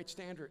the right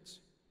standards,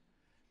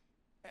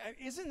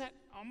 isn't that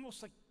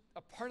almost like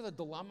a part of the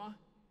dilemma?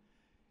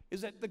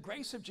 Is that the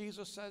grace of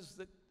Jesus says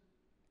that,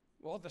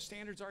 well, the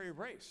standards are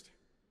erased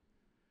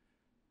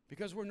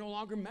because we're no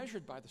longer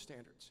measured by the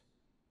standards.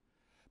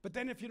 But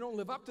then if you don't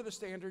live up to the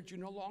standards, you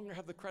no longer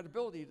have the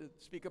credibility to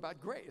speak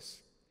about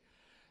grace.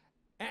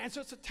 And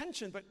so it's a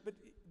tension, but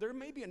there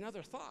may be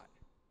another thought.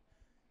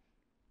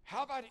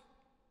 How about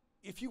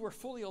if you were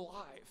fully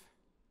alive?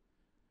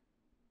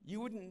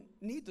 You wouldn't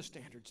need the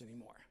standards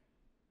anymore.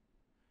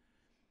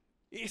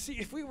 You see,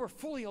 if we were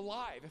fully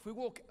alive, if we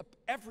woke up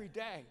every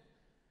day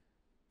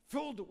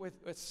filled with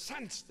a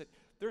sense that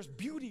there's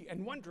beauty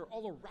and wonder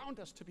all around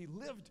us to be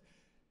lived,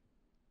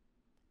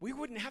 we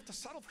wouldn't have to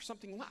settle for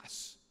something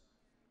less.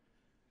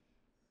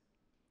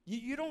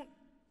 You don't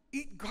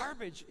eat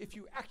garbage if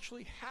you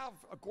actually have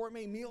a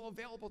gourmet meal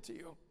available to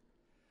you.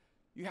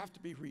 You have to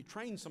be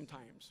retrained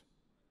sometimes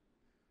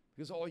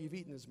because all you've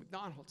eaten is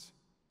McDonald's.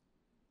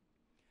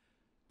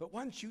 But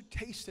once you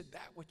tasted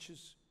that which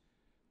is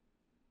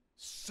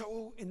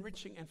so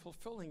enriching and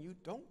fulfilling, you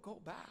don't go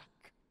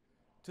back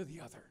to the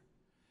other.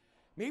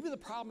 Maybe the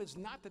problem is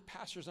not that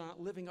pastors are not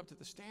living up to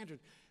the standard.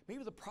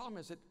 Maybe the problem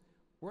is that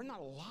we're not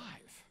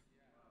alive.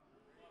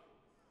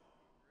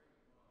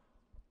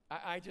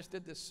 I just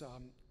did this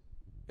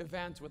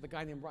event with a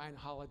guy named Ryan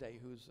Holiday,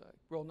 who's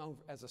well known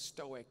as a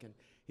Stoic, and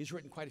he's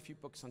written quite a few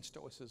books on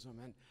Stoicism.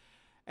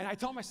 And I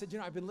told him, I said,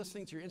 I've been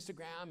listening to your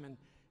Instagram,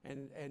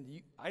 and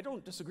I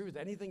don't disagree with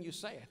anything you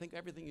say. I think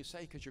everything you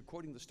say, because you're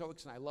quoting the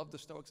Stoics, and I love the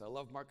Stoics. I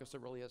love Marcus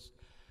Aurelius.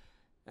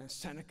 and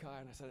Seneca,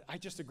 and I said, I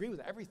just agree with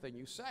everything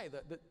you say.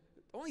 The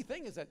only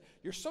thing is that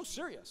you're so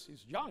serious.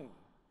 He's young.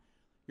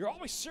 You're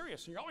always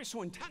serious, and you're always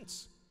so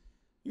intense.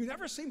 You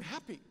never seem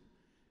happy.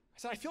 I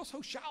said, I feel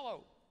so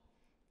shallow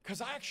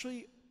because I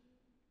actually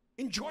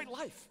enjoy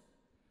life.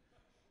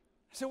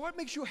 I said, what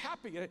makes you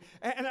happy?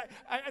 And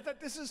I thought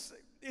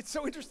it's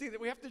so interesting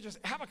that we have to just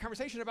have a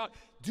conversation about,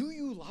 do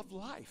you love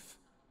life?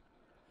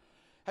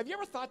 Have you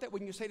ever thought that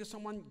when you say to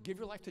someone, give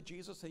your life to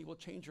Jesus and he will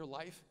change your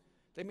life,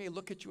 they may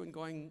look at you and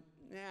going,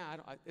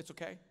 it's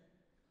okay?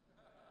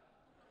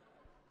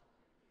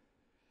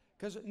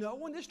 Because no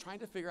one is trying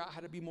to figure out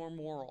how to be more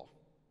moral.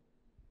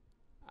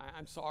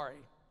 I'm sorry.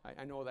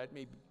 I know that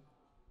may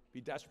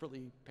be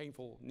desperately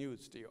painful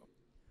news to you.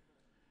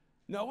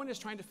 No one is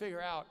trying to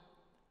figure out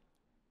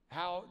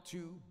how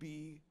to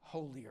be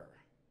holier.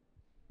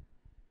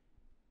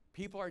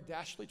 People are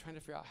desperately trying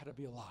to figure out how to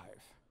be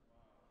alive.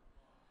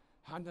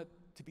 How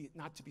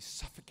not to be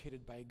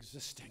suffocated by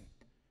existing,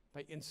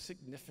 by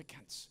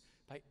insignificance,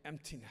 by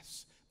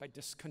emptiness, by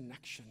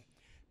disconnection.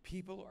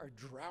 People are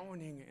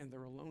drowning in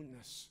their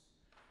aloneness,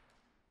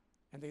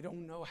 and they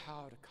don't know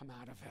how to come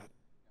out of it.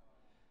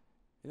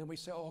 And then we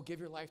say, give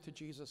your life to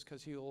Jesus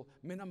because he'll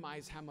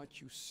minimize how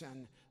much you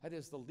sin. That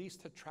is the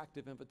least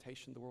attractive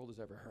invitation the world has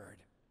ever heard.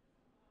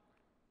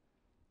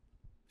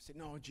 We say,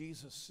 no,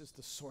 Jesus is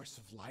the source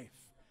of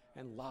life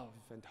and love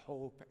and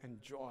hope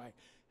and joy,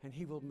 and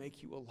he will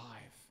make you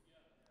alive.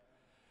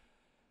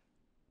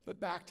 But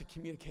back to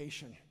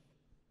communication.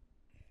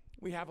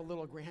 We have a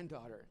little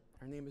granddaughter.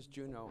 Her name is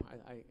Juno.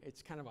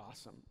 It's kind of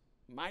awesome.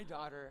 My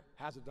daughter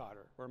has a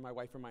daughter, or my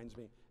wife reminds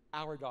me,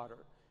 our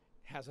daughter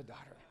has a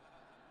daughter.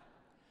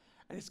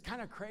 And it's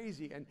kind of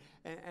crazy.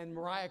 And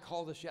Mariah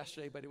called us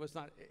yesterday, but it was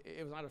not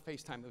a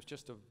FaceTime. It was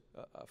just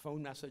a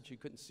phone message. You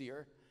couldn't see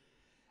her.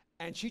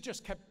 And she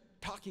just kept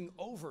talking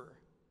over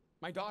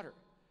my daughter.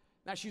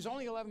 Now, she's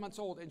only 11 months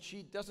old, and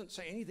she doesn't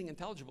say anything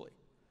intelligibly.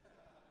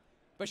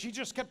 But she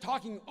just kept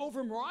talking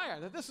over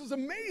Mariah, that this is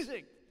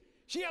amazing.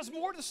 She has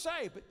more to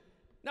say, but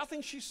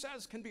nothing she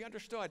says can be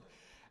understood.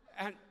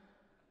 And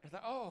I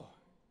thought,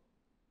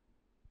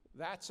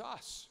 that's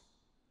us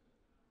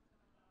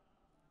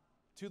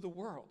to the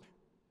world.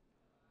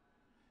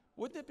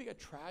 Wouldn't it be a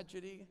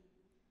tragedy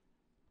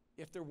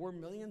if there were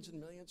millions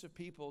and millions of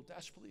people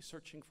desperately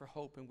searching for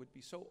hope and would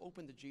be so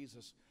open to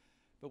Jesus,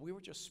 but we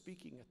were just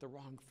speaking at the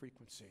wrong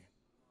frequency?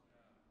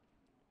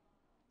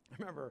 I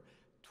remember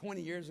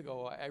 20 years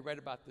ago, I read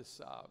about this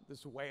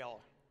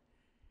whale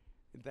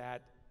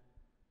that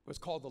was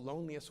called the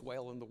loneliest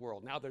whale in the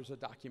world. Now there's a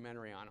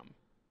documentary on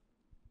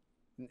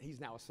him. He's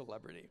now a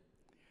celebrity.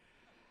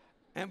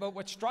 But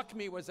what struck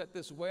me was that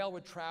this whale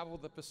would travel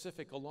the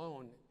Pacific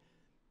alone.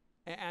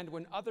 And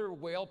when other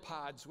whale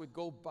pods would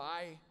go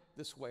by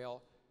this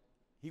whale,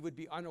 he would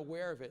be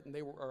unaware of it, and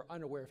they were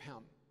unaware of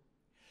him.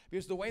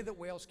 Because the way that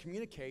whales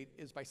communicate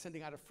is by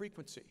sending out a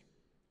frequency.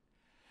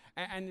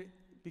 And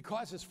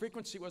because his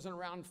frequency wasn't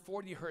around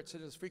 40 hertz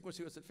and his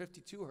frequency was at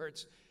 52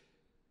 hertz,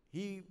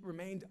 he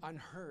remained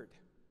unheard.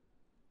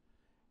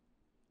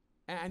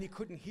 And he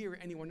couldn't hear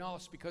anyone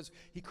else because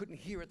he couldn't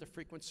hear at the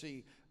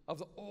frequency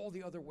of all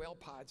the other whale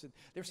pods. And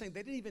they were saying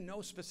they didn't even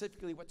know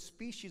specifically what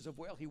species of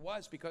whale he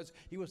was because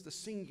he was the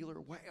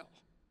singular whale.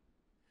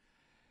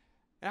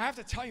 And I have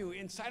to tell you,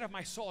 inside of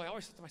my soul, I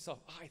always said to myself,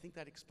 I think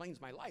that explains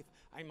my life.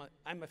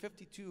 I'm a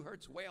 52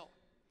 hertz whale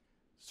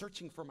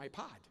searching for my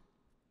pod.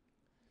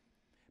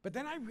 But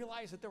then I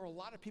realized that there were a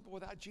lot of people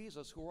without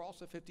Jesus who were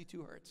also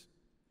 52 hertz.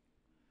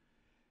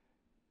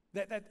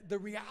 That the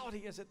reality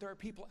is that there are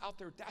people out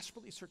there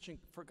desperately searching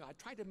for God,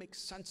 trying to make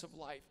sense of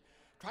life,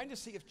 trying to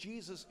see if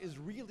Jesus is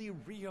really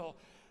real.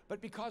 But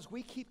because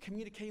we keep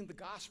communicating the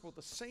gospel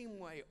the same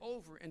way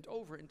over and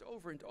over and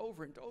over and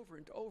over and over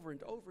and over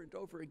and over and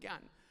over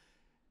again,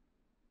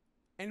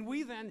 and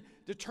we then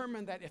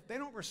determine that if they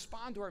don't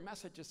respond to our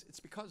messages, it's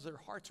because their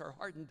hearts are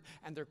hardened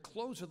and they're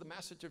closed to the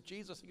message of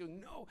Jesus. You go,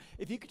 no,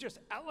 if you could just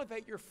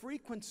elevate your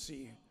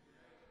frequency,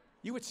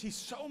 you would see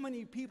so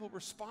many people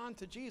respond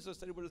to Jesus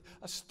that it would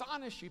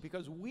astonish you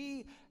because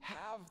we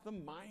have the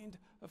mind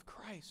of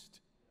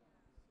Christ.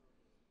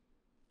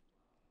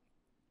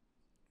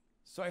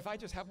 So if I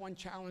just have one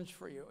challenge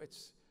for you,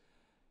 it's,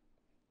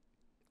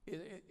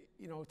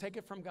 take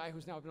it from a guy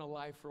who's now been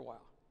alive for a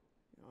while.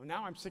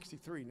 Now I'm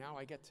 63. Now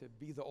I get to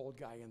be the old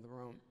guy in the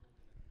room.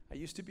 I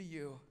used to be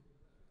you.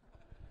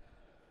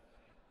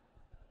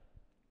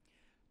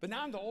 But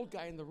now I'm the old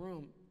guy in the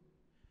room.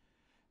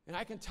 And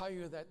I can tell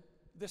you that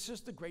this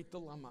is the great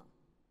dilemma.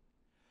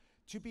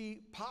 To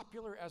be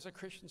popular as a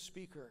Christian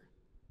speaker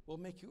will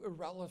make you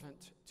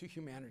irrelevant to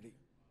humanity.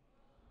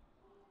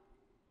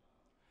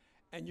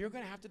 And you're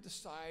going to have to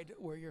decide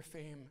where your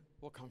fame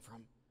will come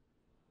from.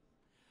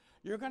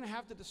 You're going to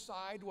have to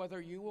decide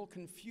whether you will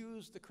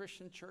confuse the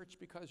Christian church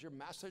because your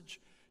message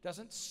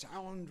doesn't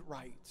sound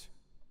right.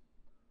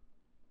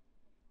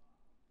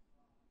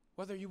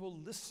 Whether you will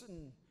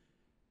listen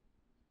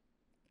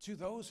to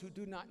those who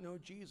do not know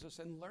Jesus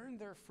and learn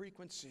their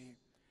frequency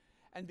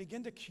and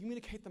begin to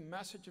communicate the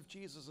message of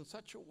Jesus in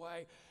such a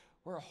way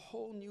where a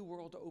whole new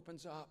world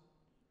opens up.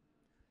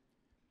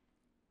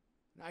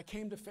 And I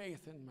came to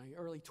faith in my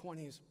early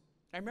 20s.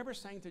 I remember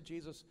saying to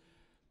Jesus,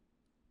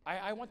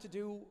 I want to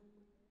do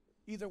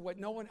either what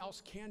no one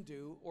else can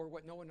do or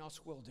what no one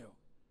else will do.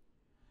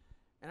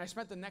 And I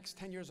spent the next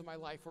 10 years of my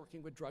life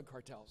working with drug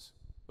cartels.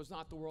 It was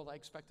not the world I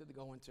expected to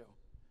go into.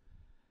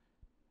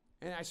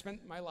 And I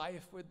spent my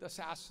life with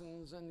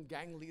assassins and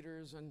gang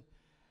leaders, and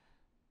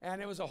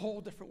it was a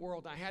whole different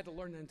world. I had to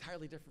learn an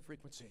entirely different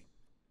frequency.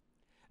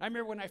 I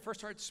remember when I first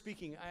started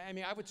speaking,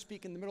 I would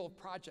speak in the middle of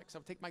projects. I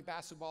would take my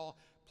basketball,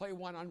 play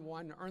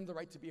one-on-one, earn the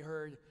right to be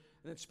heard,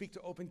 and then speak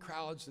to open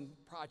crowds and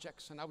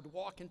projects. And I would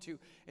walk into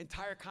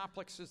entire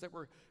complexes that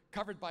were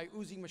covered by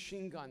Uzi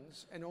machine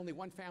guns and only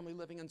one family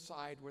living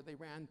inside where they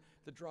ran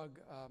the drug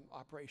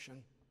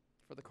operation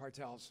for the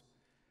cartels.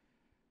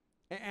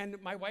 And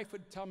my wife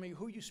would tell me,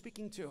 who are you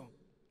speaking to?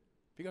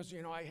 Because,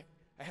 I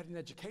had an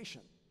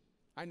education.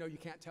 I know you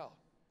can't tell,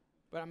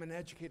 but I'm an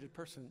educated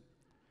person.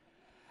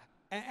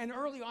 And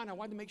early on, I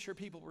wanted to make sure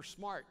people were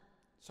smart,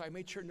 so I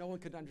made sure no one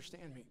could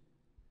understand me.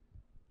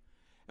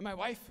 And my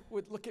wife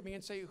would look at me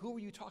and say, who are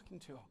you talking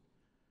to?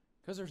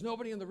 Because there's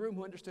nobody in the room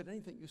who understood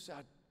anything you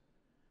said.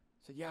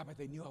 I said, yeah, but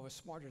they knew I was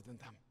smarter than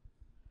them.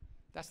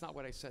 That's not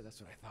what I said, that's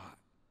what I thought.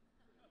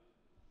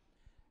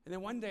 And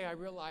then one day I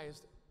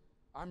realized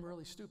I'm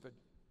really stupid.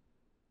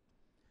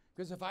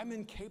 Because if I'm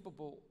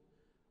incapable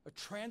of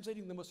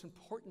translating the most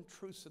important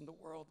truths in the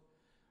world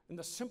in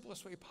the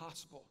simplest way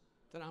possible,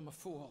 then I'm a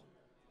fool.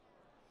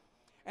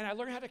 And I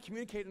learned how to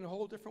communicate in a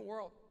whole different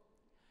world.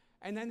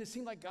 And then it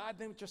seemed like God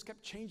then just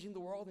kept changing the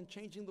world and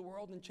changing the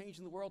world and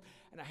changing the world,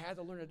 and I had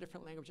to learn a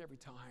different language every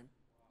time.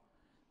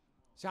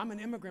 See, I'm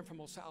an immigrant from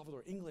El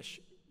Salvador. English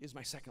is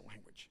my second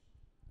language.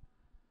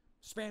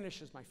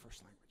 Spanish is my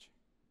first language.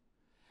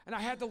 And I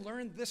had to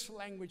learn this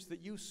language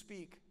that you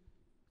speak,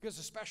 because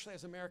especially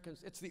as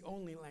Americans, it's the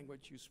only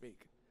language you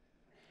speak.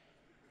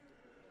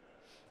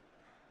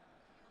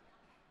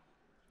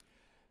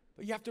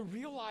 But you have to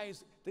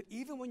realize that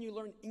even when you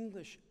learn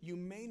English, you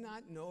may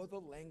not know the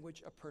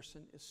language a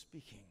person is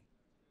speaking.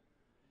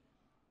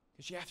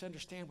 Because you have to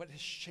understand what has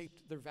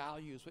shaped their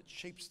values, what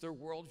shapes their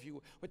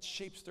worldview, what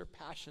shapes their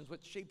passions,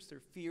 what shapes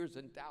their fears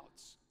and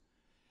doubts.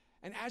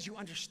 And as you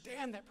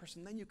understand that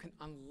person, then you can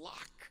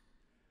unlock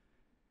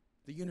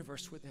the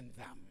universe within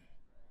them.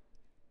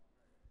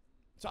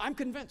 So I'm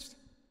convinced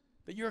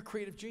that you're a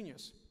creative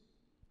genius.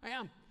 I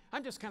am.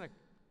 I'm just kind of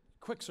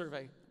quick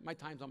survey. My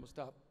time's almost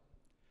up.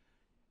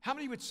 How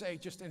many would say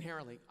just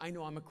inherently, I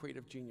know I'm a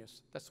creative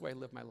genius? That's the way I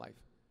live my life.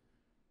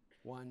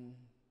 1,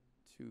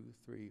 2,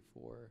 3,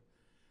 4,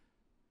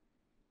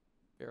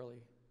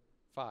 barely,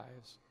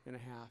 5.5.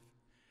 All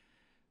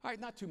right,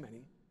 not too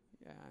many.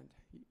 And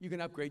you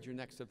can upgrade your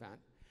next event.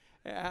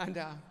 And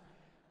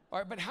all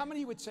right, but how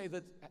many would say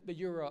that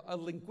you're a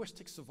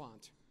linguistic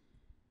savant?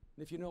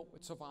 And if you know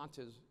what savant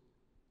is,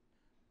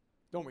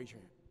 don't raise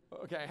your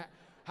hand. Okay,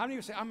 how many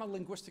would say I'm a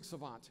linguistic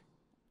savant?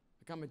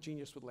 Like I'm a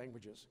genius with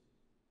languages.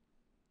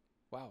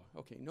 Wow,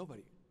 okay,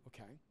 nobody,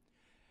 okay.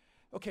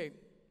 Okay,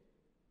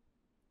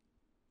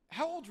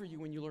 how old were you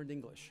when you learned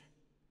English?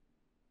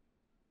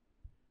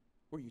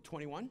 Were you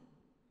 21?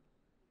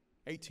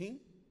 18?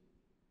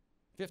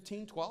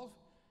 15, 12?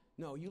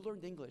 No, you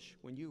learned English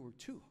when you were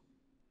 2.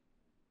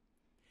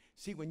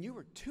 See, when you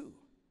were 2,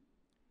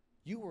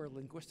 you were a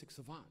linguistic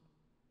savant.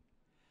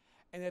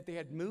 And if they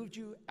had moved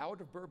you out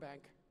of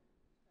Burbank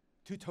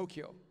to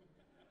Tokyo,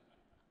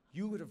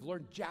 you would have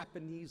learned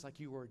Japanese like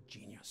you were a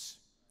genius.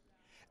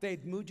 They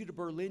had moved you to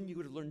Berlin, you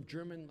would have learned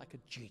German like a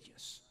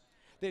genius.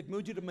 They had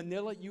moved you to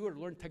Manila, you would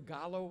have learned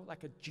Tagalog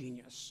like a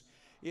genius.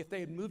 If they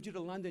had moved you to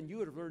London, you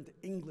would have learned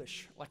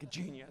English like a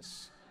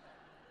genius.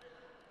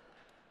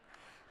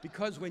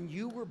 Because when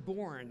you were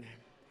born,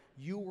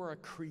 you were a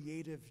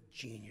creative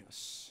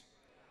genius.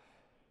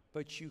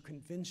 But you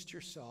convinced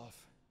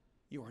yourself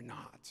you are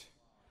not.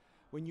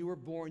 When you were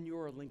born, you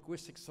were a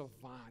linguistic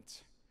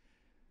savant.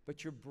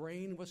 But your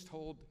brain was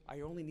told,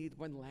 I only need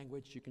one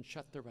language, you can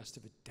shut the rest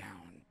of it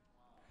down.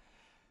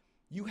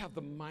 You have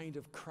the mind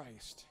of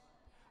Christ.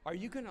 Are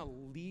you going to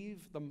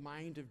leave the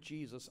mind of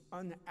Jesus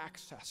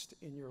unaccessed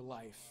in your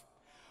life?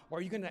 Or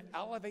are you going to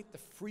elevate the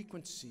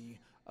frequency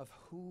of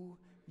who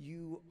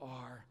you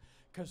are?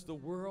 Because the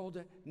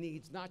world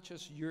needs not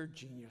just your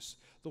genius,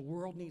 the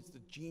world needs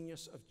the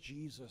genius of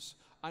Jesus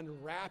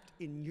unwrapped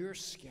in your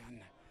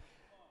skin,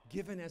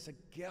 given as a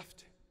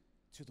gift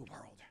to the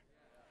world.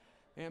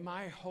 And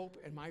my hope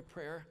and my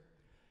prayer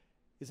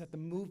is that the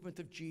movement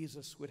of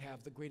Jesus would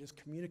have the greatest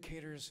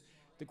communicators,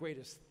 the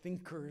greatest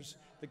thinkers,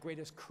 the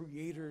greatest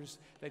creators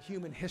that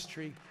human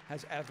history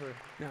has ever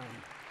known.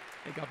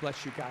 And God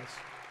bless you guys.